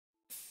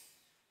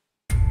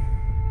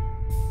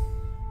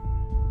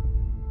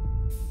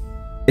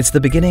It's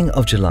the beginning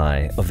of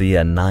July of the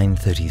year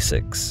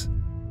 936.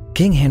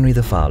 King Henry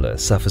the Fowler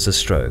suffers a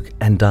stroke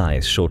and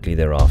dies shortly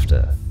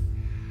thereafter.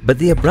 But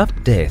the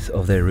abrupt death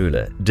of their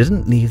ruler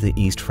didn't leave the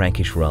East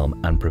Frankish realm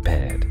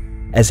unprepared,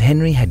 as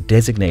Henry had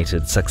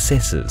designated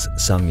successors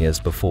some years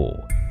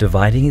before,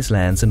 dividing his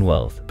lands and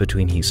wealth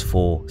between his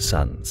 4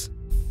 sons.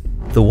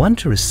 The one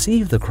to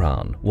receive the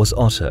crown was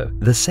Otto,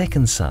 the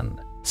second son,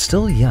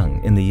 still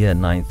young in the year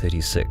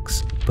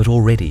 936, but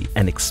already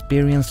an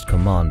experienced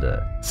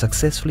commander,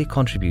 successfully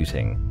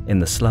contributing in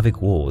the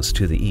Slavic wars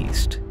to the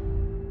east.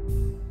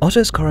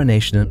 Otto's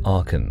coronation in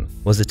Aachen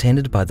was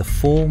attended by the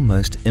 4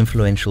 most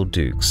influential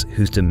dukes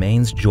whose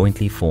domains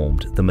jointly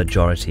formed the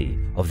majority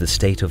of the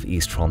state of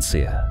East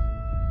Francia.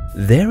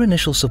 Their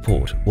initial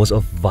support was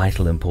of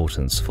vital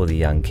importance for the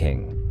young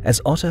king, as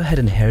Otto had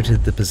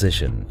inherited the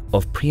position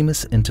of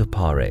primus inter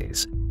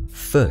pares,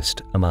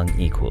 first among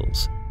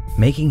equals,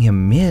 making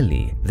him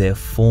merely their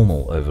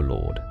formal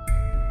overlord.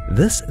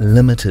 This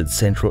limited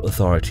central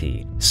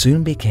authority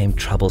soon became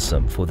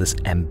troublesome for this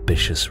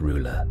ambitious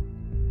ruler.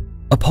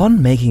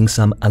 Upon making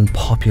some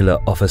unpopular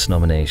office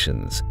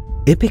nominations,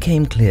 it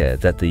became clear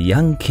that the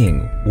young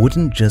king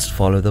wouldn't just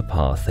follow the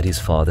path that his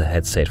father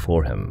had set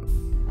for him.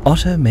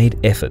 Otto made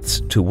efforts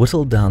to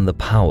whittle down the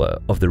power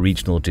of the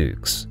regional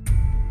dukes.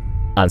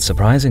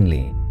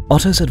 Unsurprisingly,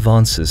 Otto's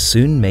advances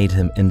soon made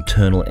him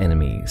internal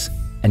enemies,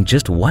 and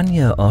just 1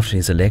 year after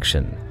his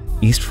election,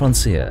 East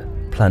Francia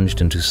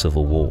plunged into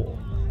civil war.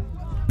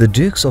 The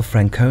Dukes of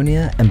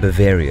Franconia and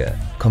Bavaria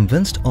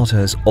convinced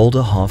Otto's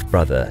older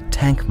half-brother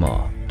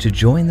Thankmar to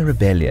join the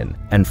rebellion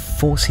and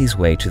force his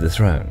way to the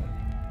throne.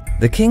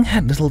 The king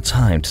had little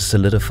time to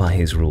solidify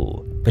his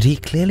rule, but he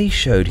clearly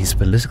showed his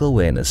political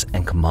awareness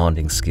and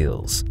commanding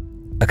skills.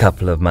 A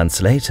couple of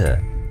months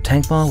later,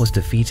 Thankmar was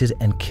defeated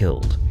and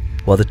killed,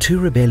 while the 2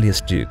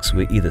 rebellious dukes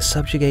were either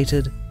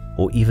subjugated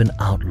or even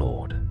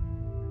outlawed.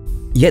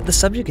 Yet the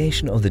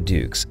subjugation of the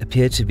dukes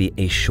appeared to be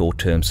a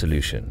short-term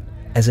solution,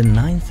 as in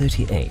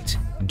 938,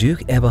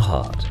 Duke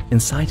Eberhard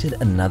incited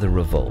another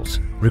revolt,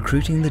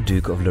 recruiting the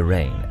Duke of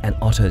Lorraine and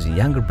Otto's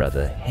younger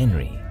brother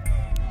Henry.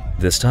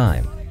 This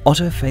time,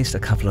 Otto faced a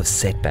couple of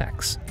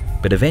setbacks,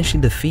 but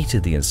eventually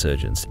defeated the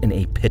insurgents in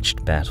a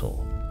pitched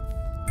battle.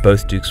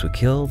 Both dukes were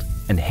killed,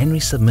 and Henry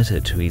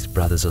submitted to his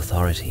brother's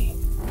authority.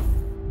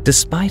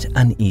 Despite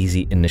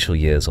uneasy initial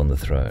years on the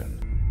throne,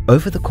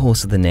 over the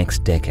course of the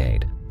next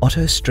decade,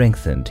 Otto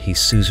strengthened his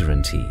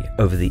suzerainty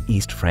over the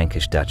East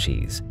Frankish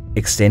duchies,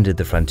 extended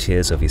the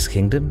frontiers of his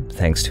kingdom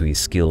thanks to his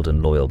skilled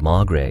and loyal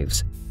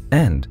margraves,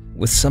 and,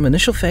 with some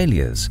initial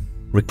failures,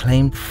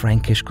 reclaimed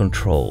Frankish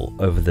control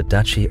over the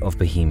Duchy of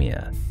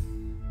Bohemia.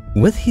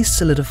 With his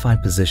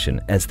solidified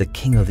position as the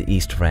king of the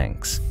East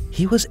Franks,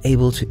 he was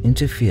able to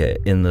interfere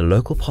in the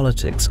local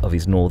politics of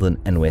his northern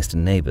and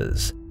western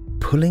neighbors,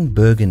 pulling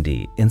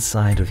Burgundy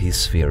inside of his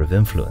sphere of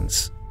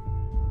influence.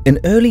 In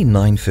early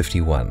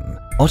 951,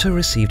 Otto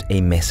received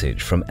a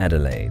message from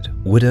Adelaide,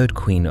 widowed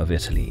Queen of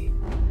Italy,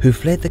 who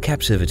fled the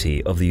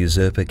captivity of the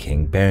usurper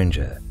king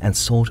Berenger and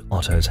sought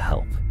Otto's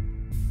help.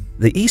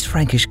 The East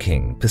Frankish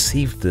king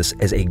perceived this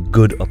as a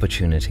good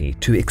opportunity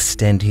to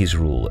extend his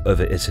rule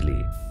over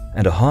Italy,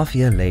 and a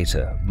half-year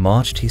later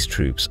marched his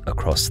troops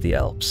across the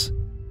Alps.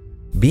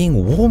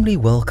 Being warmly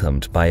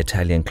welcomed by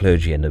Italian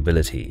clergy and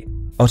nobility,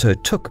 Otto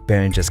took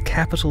Berenger's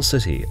capital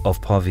city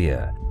of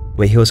Pavia,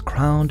 where he was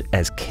crowned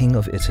as King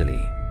of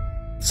Italy.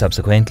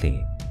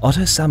 Subsequently,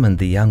 Otto summoned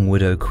the young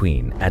widow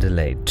queen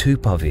Adelaide to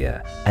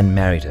Pavia and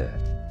married her,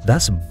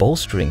 thus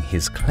bolstering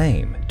his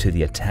claim to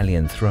the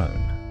Italian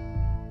throne.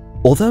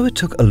 Although it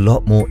took a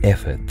lot more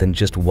effort than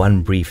just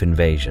one brief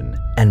invasion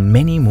and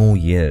many more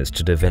years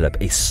to develop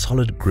a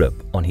solid grip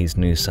on his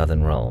new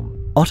southern realm,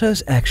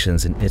 Otto's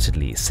actions in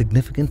Italy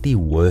significantly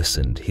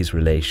worsened his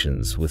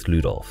relations with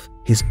Ludolf,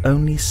 his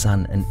only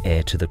son and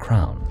heir to the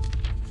crown.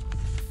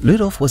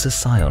 Ludolf was a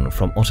scion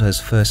from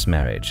Otto's first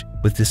marriage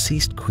with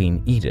deceased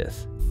Queen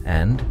Edith,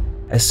 and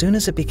as soon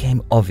as it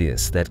became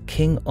obvious that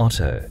King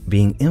Otto,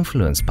 being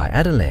influenced by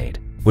Adelaide,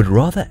 would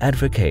rather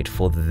advocate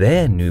for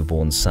their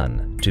newborn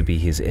son to be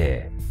his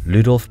heir,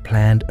 Ludolf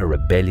planned a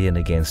rebellion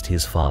against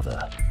his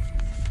father.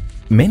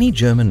 Many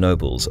German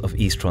nobles of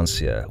East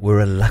Francia were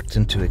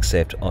reluctant to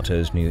accept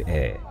Otto's new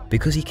heir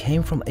because he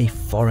came from a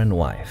foreign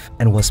wife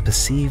and was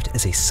perceived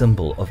as a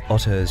symbol of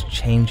Otto's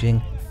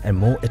changing and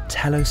more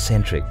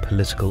Italo-centric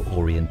political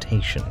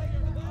orientation.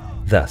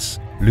 Thus,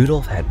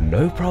 Ludolf had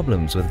no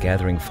problems with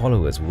gathering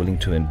followers willing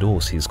to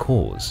endorse his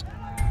cause.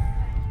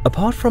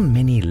 Apart from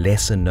many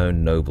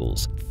lesser-known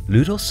nobles,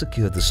 Ludolf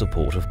secured the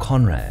support of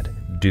Conrad,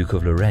 Duke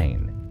of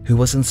Lorraine, who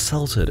was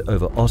insulted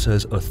over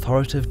Otto's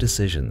authoritative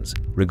decisions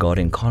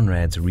regarding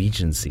Conrad's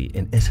regency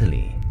in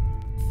Italy.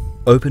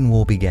 Open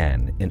war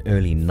began in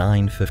early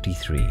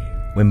 953,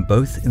 when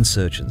both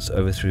insurgents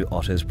overthrew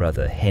Otto's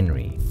brother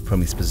Henry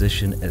from his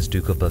position as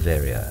Duke of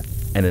Bavaria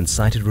and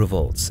incited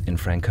revolts in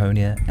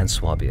Franconia and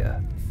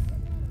Swabia.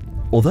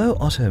 Although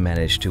Otto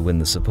managed to win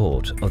the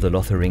support of the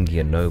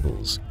Lotharingian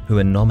nobles, who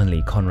were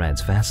nominally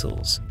Conrad's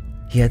vassals,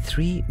 he had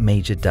 3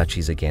 major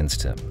duchies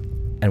against him: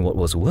 And what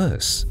was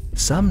worse,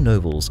 some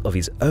nobles of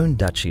his own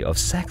Duchy of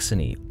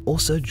Saxony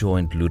also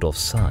joined Ludolf's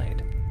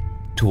side.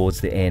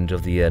 Towards the end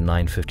of the year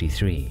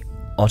 953,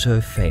 Otto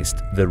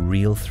faced the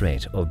real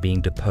threat of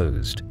being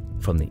deposed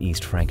from the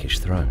East Frankish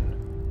throne.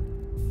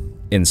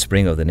 In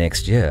spring of the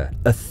next year,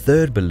 a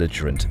third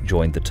belligerent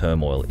joined the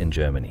turmoil in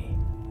Germany.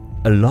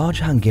 A large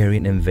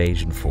Hungarian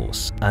invasion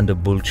force under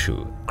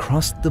Bulchu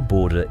crossed the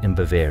border in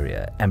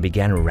Bavaria and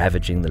began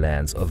ravaging the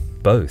lands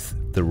of both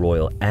the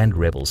royal and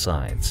rebel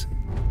sides.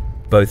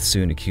 Both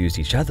soon accused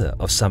each other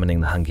of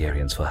summoning the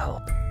Hungarians for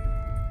help.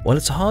 While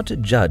it's hard to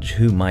judge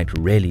who might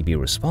really be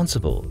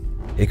responsible,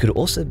 it could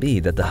also be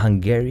that the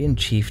Hungarian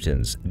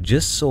chieftains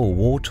just saw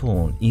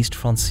war-torn East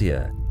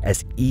Francia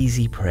as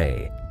easy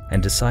prey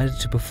and decided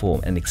to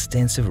perform an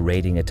extensive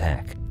raiding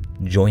attack,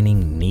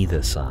 joining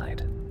neither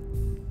side.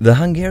 The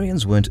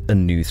Hungarians weren't a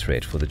new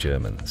threat for the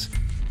Germans.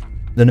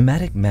 The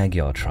nomadic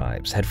Magyar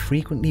tribes had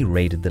frequently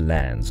raided the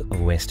lands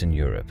of Western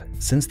Europe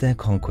since their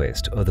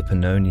conquest of the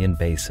Pannonian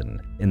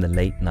Basin in the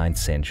late 9th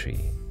century,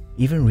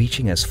 even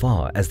reaching as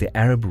far as the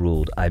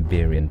Arab-ruled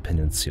Iberian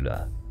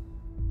Peninsula.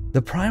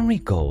 The primary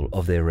goal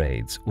of their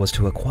raids was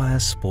to acquire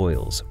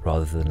spoils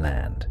rather than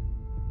land.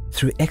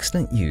 Through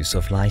excellent use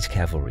of light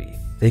cavalry,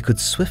 they could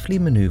swiftly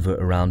maneuver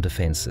around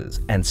defenses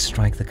and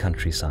strike the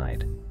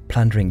countryside,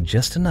 plundering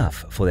just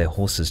enough for their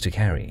horses to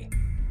carry.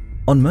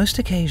 On most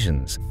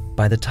occasions,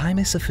 by the time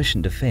a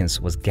sufficient defense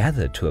was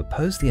gathered to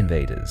oppose the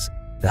invaders,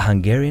 the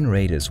Hungarian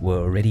raiders were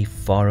already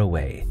far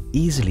away,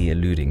 easily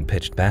eluding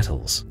pitched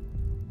battles.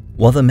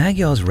 While the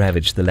Magyars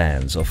ravaged the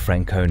lands of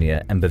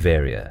Franconia and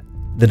Bavaria,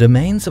 the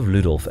domains of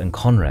Ludolf and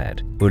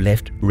Conrad were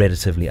left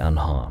relatively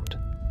unharmed.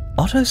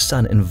 Otto's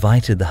son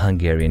invited the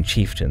Hungarian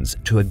chieftains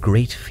to a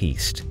great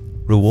feast,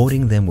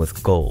 rewarding them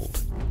with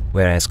gold,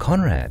 whereas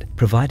Conrad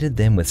provided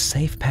them with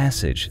safe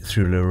passage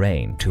through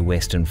Lorraine to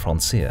western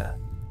Francia.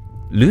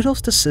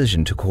 Ludolf's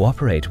decision to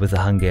cooperate with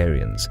the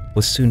Hungarians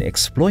was soon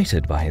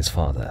exploited by his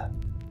father.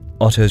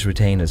 Otto's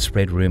retainers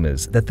spread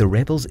rumors that the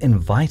rebels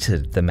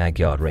invited the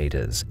Magyar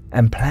raiders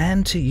and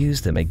planned to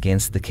use them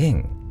against the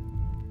king.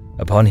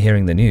 Upon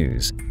hearing the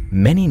news,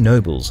 many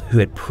nobles who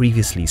had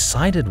previously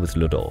sided with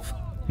Ludolf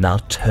now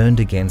turned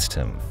against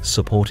him,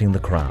 supporting the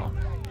crown.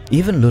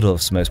 Even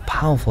Ludolf's most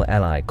powerful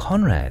ally,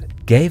 Conrad,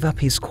 gave up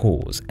his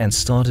cause and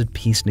started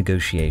peace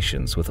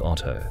negotiations with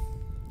Otto.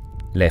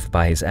 Left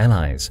by his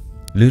allies,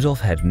 Ludolf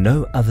had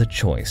no other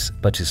choice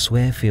but to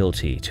swear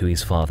fealty to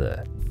his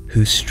father,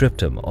 who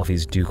stripped him of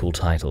his ducal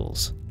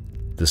titles.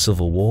 The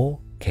civil war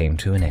came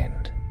to an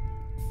end.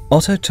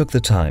 Otto took the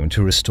time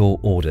to restore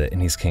order in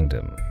his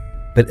kingdom,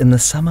 but in the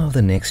summer of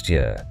the next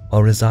year,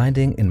 while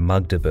residing in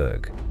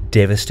Magdeburg,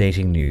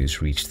 devastating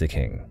news reached the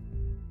king.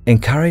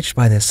 Encouraged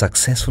by their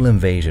successful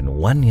invasion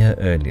 1 year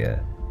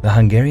earlier, the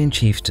Hungarian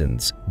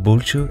chieftains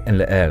Bulchu and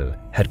Leel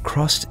had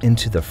crossed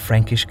into the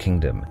Frankish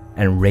kingdom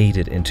and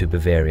raided into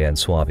Bavaria and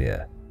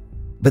Swabia.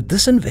 But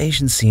this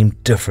invasion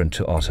seemed different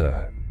to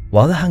Otto.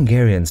 While the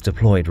Hungarians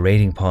deployed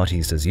raiding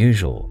parties as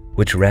usual,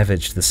 which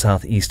ravaged the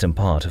southeastern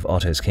part of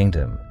Otto's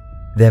kingdom,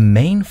 their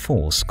main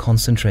force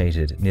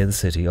concentrated near the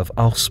city of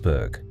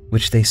Augsburg,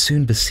 which they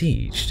soon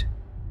besieged.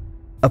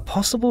 A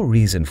possible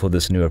reason for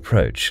this new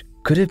approach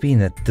could have been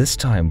that this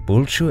time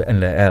Bulchu and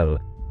Leel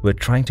were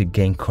trying to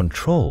gain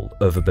control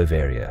over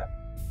Bavaria,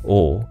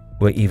 or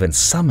were even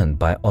summoned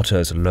by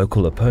Otto's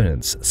local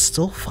opponents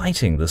still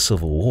fighting the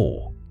civil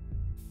war.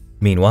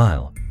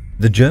 Meanwhile,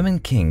 the German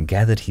king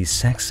gathered his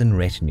Saxon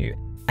retinue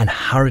and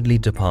hurriedly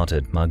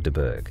departed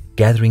Magdeburg,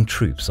 gathering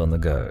troops on the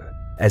go,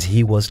 as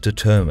he was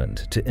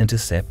determined to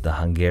intercept the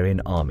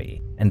Hungarian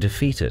army and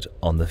defeat it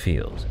on the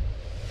field.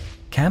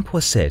 Camp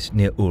was set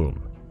near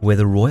Ulm, where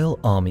the royal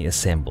army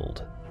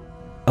assembled.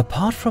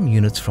 Apart from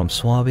units from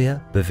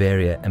Swabia,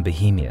 Bavaria and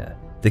Bohemia,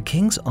 the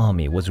king's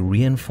army was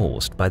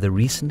reinforced by the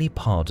recently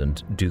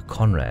pardoned Duke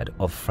Conrad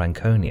of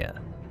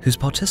Franconia, whose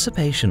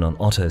participation on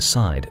Otto's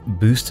side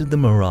boosted the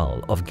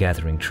morale of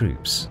gathering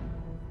troops.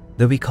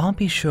 Though we can't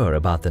be sure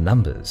about the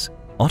numbers,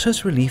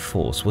 Otto's relief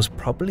force was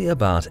probably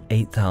about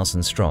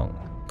 8,000 strong,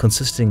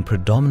 consisting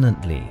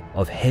predominantly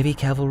of heavy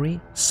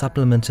cavalry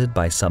supplemented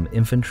by some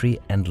infantry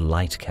and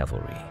light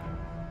cavalry.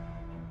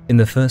 In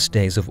the first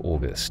days of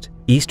August,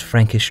 East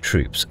Frankish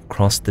troops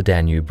crossed the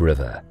Danube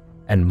River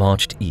and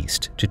marched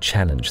east to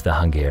challenge the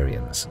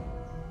Hungarians.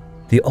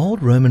 The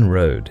old Roman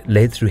road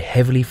led through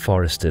heavily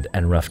forested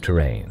and rough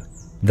terrain,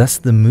 thus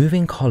the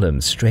moving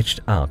columns stretched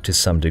out to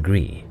some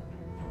degree.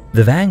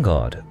 The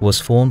vanguard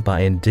was formed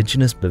by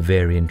indigenous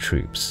Bavarian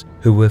troops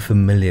who were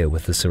familiar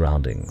with the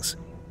surroundings,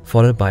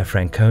 followed by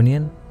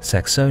Franconian,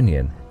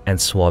 Saxonian, and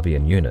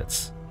Swabian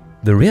units.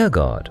 The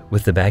rearguard,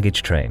 with the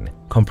baggage train,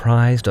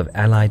 comprised of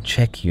allied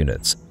Czech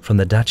units from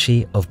the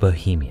Duchy of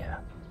Bohemia.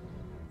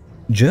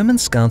 German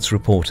scouts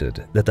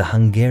reported that the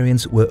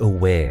Hungarians were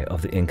aware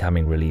of the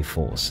incoming relief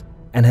force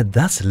and had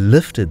thus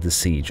lifted the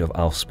siege of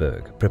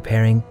Augsburg,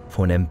 preparing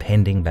for an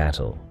impending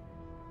battle.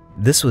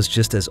 This was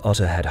just as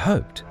Otto had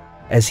hoped,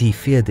 as he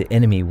feared the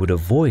enemy would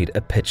avoid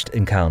a pitched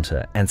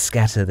encounter and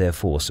scatter their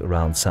force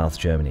around South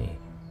Germany.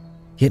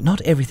 Yet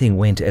not everything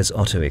went as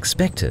Otto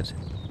expected.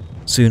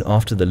 Soon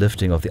after the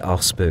lifting of the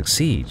Augsburg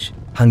siege,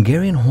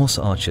 Hungarian horse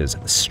archers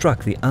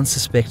struck the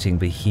unsuspecting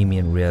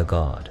Bohemian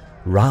rearguard,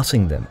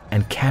 routing them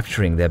and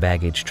capturing their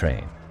baggage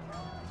train.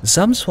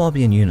 Some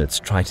Swabian units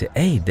tried to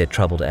aid their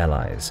troubled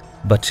allies,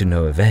 but to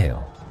no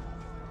avail.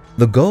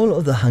 The goal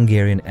of the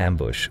Hungarian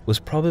ambush was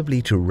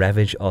probably to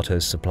ravage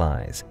Otto's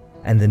supplies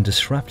and then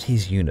disrupt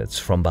his units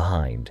from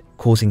behind,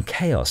 causing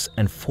chaos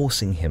and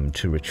forcing him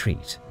to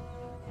retreat.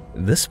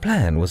 This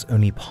plan was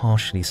only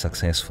partially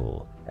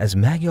successful, as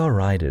Magyar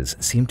riders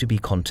seemed to be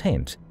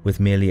content with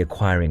merely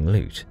acquiring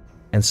loot,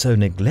 and so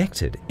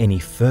neglected any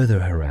further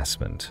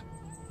harassment.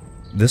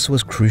 This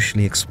was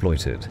crucially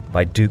exploited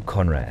by Duke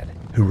Conrad,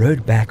 who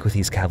rode back with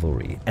his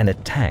cavalry and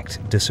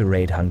attacked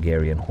disarrayed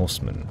Hungarian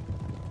horsemen.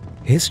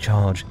 His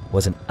charge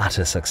was an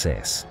utter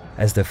success,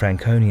 as the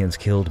Franconians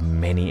killed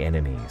many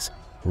enemies,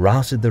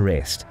 routed the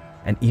rest,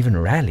 and even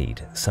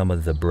rallied some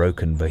of the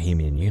broken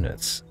Bohemian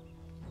units.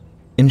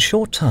 In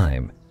short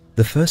time,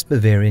 the first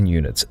Bavarian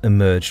units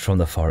emerged from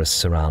the forests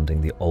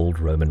surrounding the old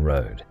Roman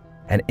road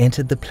and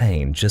entered the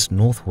plain just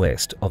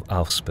northwest of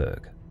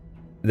Augsburg.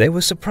 They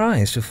were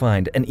surprised to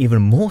find an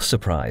even more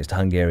surprised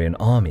Hungarian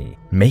army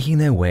making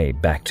their way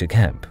back to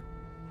camp.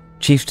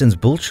 Chieftains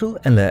Bulchul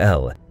and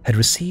Leel had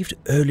received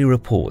early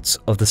reports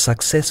of the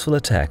successful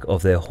attack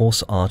of their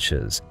horse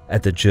archers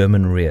at the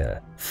German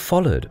rear,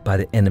 followed by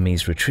the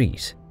enemy's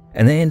retreat,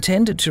 and they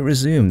intended to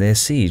resume their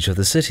siege of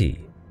the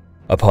city.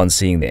 Upon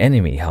seeing the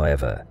enemy,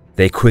 however,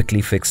 they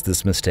quickly fixed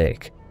this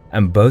mistake,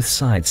 and both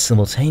sides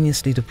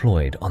simultaneously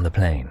deployed on the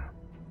plain.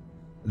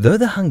 Though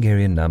the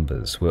Hungarian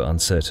numbers were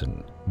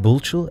uncertain,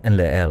 Bulchul and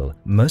Leel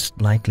most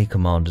likely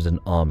commanded an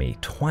army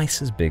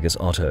twice as big as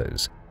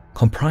Otto's,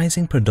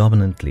 comprising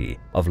predominantly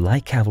of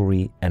light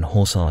cavalry and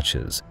horse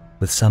archers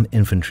with some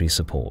infantry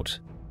support.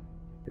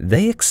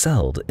 They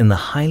excelled in the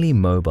highly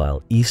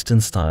mobile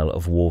eastern style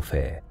of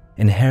warfare,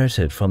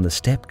 inherited from the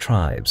steppe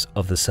tribes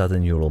of the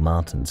southern Ural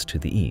Mountains to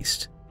the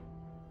east.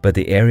 But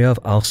the area of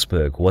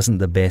Augsburg wasn't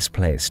the best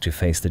place to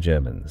face the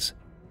Germans.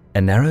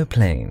 A narrow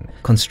plain,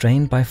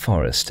 constrained by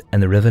forest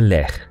and the river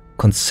Lech,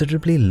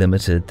 considerably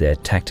limited their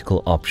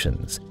tactical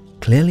options,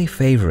 clearly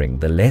favoring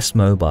the less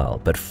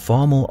mobile but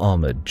far more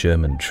armored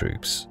German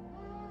troops.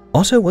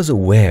 Otto was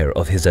aware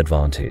of his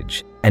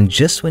advantage, and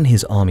just when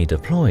his army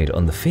deployed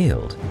on the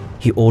field,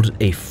 he ordered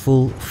a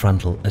full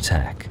frontal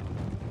attack.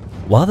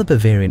 While the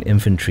Bavarian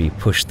infantry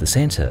pushed the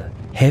center,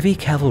 heavy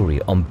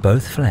cavalry on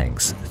both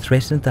flanks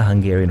threatened the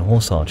Hungarian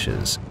horse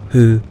archers,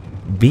 who,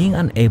 being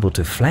unable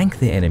to flank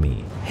the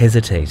enemy,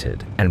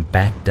 hesitated and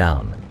backed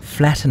down,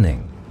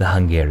 flattening the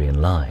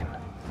Hungarian line.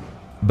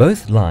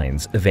 Both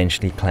lines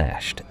eventually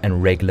clashed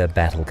and regular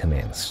battle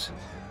commenced.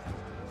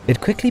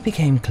 It quickly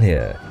became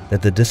clear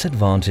that the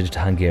disadvantaged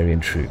Hungarian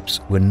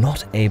troops were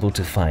not able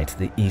to fight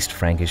the East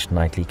Frankish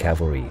knightly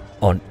cavalry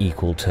on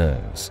equal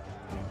terms.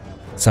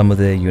 Some of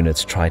their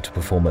units tried to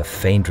perform a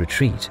feigned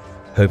retreat,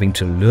 hoping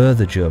to lure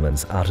the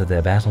Germans out of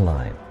their battle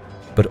line,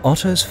 but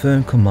Otto's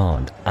firm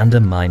command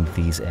undermined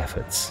these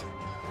efforts.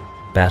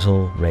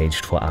 Battle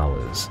raged for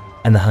hours,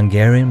 and the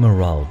Hungarian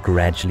morale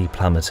gradually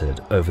plummeted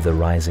over the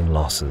rising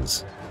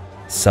losses.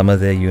 Some of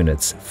their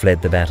units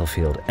fled the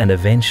battlefield, and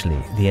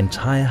eventually the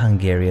entire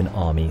Hungarian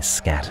army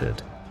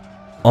scattered.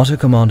 Otto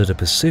commanded a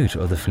pursuit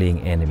of the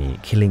fleeing enemy,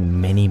 killing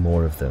many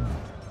more of them.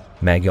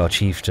 Magyar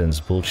chieftains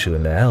Bulchul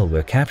and Leel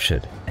were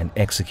captured and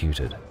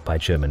executed by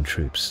German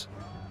troops.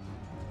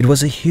 It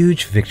was a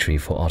huge victory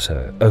for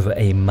Otto over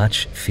a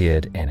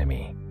much-feared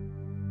enemy.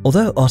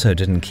 Although Otto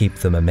didn't keep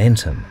the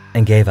momentum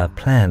and gave up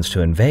plans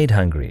to invade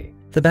Hungary,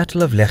 the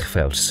Battle of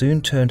Lechfeld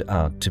soon turned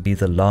out to be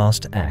the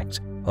last act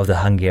of the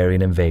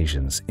Hungarian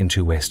invasions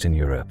into Western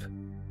Europe.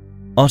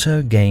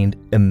 Otto gained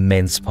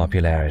immense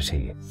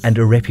popularity and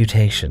a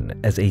reputation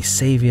as a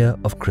savior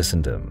of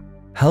Christendom,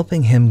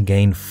 helping him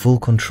gain full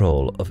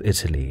control of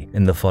Italy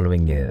in the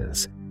following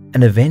years,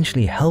 and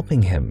eventually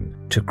helping him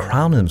to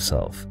crown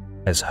himself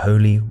as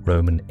Holy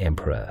Roman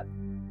Emperor,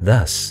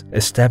 thus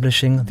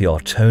establishing the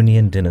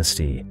Ottonian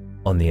dynasty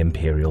on the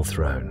imperial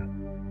throne.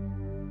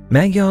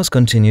 Magyars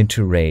continued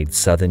to raid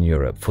southern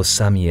Europe for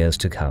some years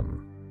to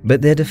come,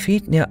 but their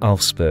defeat near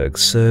Augsburg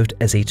served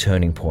as a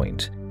turning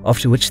point,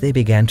 after which they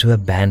began to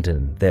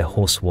abandon their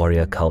horse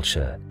warrior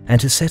culture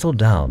and to settle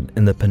down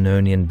in the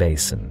Pannonian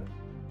Basin.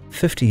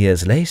 50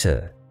 years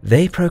later,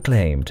 they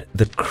proclaimed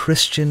the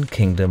Christian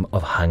Kingdom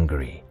of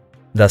Hungary,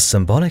 thus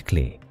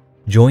symbolically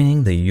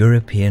joining the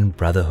European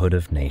Brotherhood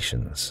of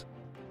Nations.